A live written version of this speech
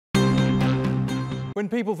When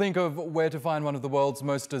people think of where to find one of the world's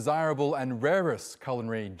most desirable and rarest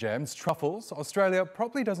culinary gems, truffles, Australia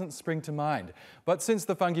probably doesn't spring to mind. But since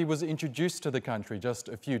the fungi was introduced to the country just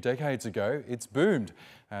a few decades ago, it's boomed.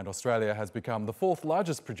 And Australia has become the fourth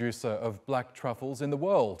largest producer of black truffles in the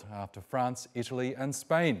world, after France, Italy and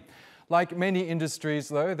Spain. Like many industries,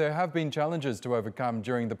 though, there have been challenges to overcome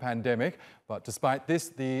during the pandemic. But despite this,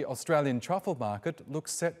 the Australian truffle market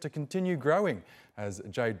looks set to continue growing, as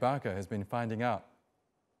Jade Barker has been finding out.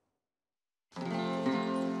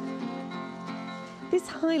 This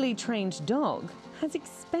highly trained dog has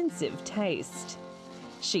expensive taste.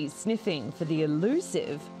 She's sniffing for the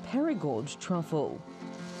elusive Perigord truffle.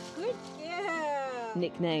 Good girl.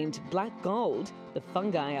 Nicknamed black gold, the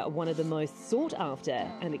fungi are one of the most sought after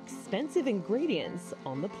and expensive ingredients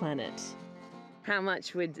on the planet. How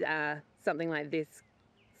much would something like this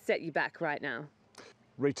set you back right now?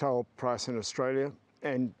 Retail price in Australia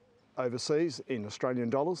and overseas in Australian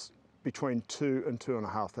dollars, between $2,000 and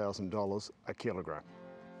 $2,500 a kilogram.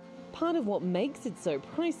 Part of what makes it so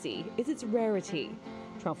pricey is its rarity.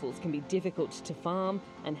 Truffles can be difficult to farm,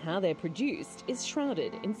 and how they're produced is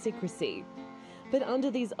shrouded in secrecy. But under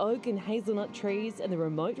these oak and hazelnut trees in the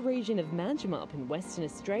remote region of Manjimup in Western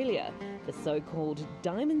Australia, the so-called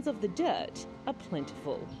diamonds of the dirt are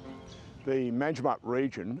plentiful. The Manjimup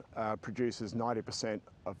region produces 90%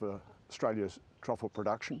 of Australia's truffle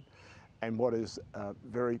production. And what is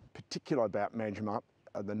very particular about Manjimup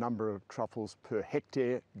are the number of truffles per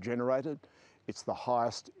hectare generated. It's the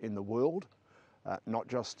highest in the world, not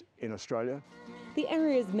just in Australia. The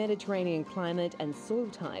area's Mediterranean climate and soil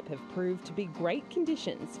type have proved to be great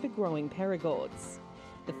conditions for growing Perigords.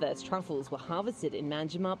 The first truffles were harvested in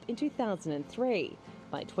Manjimup in 2003.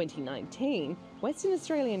 By 2019, Western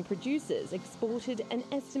Australian producers exported an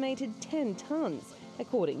estimated 10 tonnes,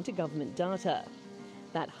 according to government data.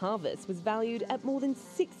 That harvest was valued at more than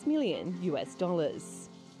 $6 million.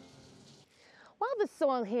 While the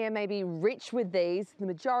soil here may be rich with these, the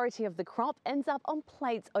majority of the crop ends up on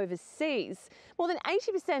plates overseas. More than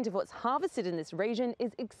 80% of what's harvested in this region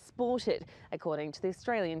is exported, according to the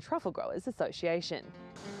Australian Truffle Growers Association.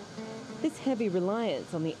 This heavy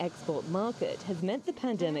reliance on the export market has meant the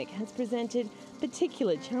pandemic has presented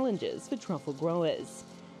particular challenges for truffle growers.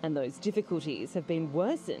 And those difficulties have been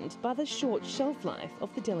worsened by the short shelf life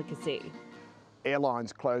of the delicacy.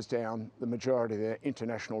 Airlines closed down the majority of their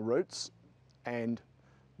international routes, and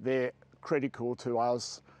they're critical to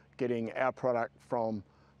us getting our product from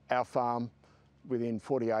our farm within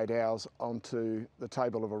 48 hours onto the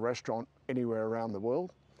table of a restaurant anywhere around the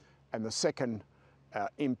world. And the second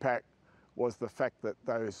impact was the fact that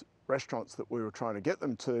those restaurants that we were trying to get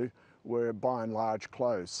them to were by and large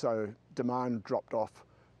closed, so demand dropped off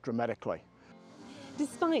dramatically.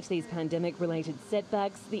 Despite these pandemic-related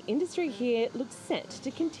setbacks, the industry here looks set to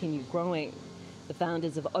continue growing. The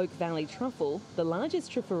founders of Oak Valley Truffle, the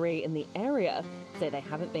largest truffery in the area, say they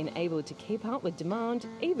haven't been able to keep up with demand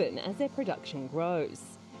even as their production grows.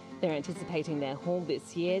 They're anticipating their haul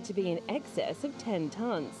this year to be in excess of 10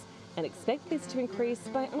 tonnes and expect this to increase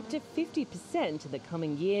by up to 50% in the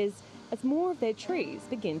coming years as more of their trees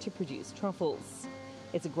begin to produce truffles.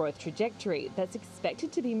 It's a growth trajectory that's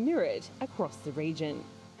expected to be mirrored across the region.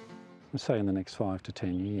 Say in the next 5 to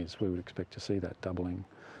 10 years, we would expect to see that doubling,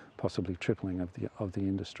 possibly tripling of the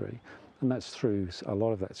industry. And that's through, a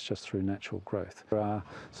lot of that's just through natural growth. There are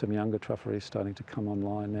some younger trufferys starting to come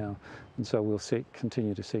online now, and so we'll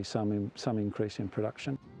continue to see some increase in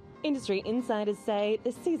production. Industry insiders say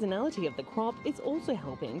the seasonality of the crop is also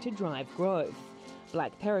helping to drive growth.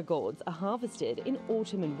 Black Perigords are harvested in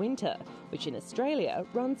autumn and winter, which in Australia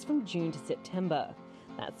runs from June to September.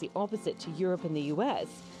 That's the opposite to Europe and the US,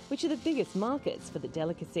 which are the biggest markets for the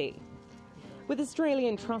delicacy. With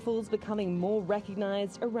Australian truffles becoming more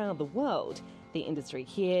recognised around the world, the industry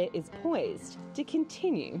here is poised to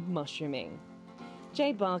continue mushrooming.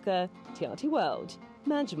 Jade Barker, TRT World,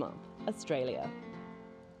 Manjimup, Australia.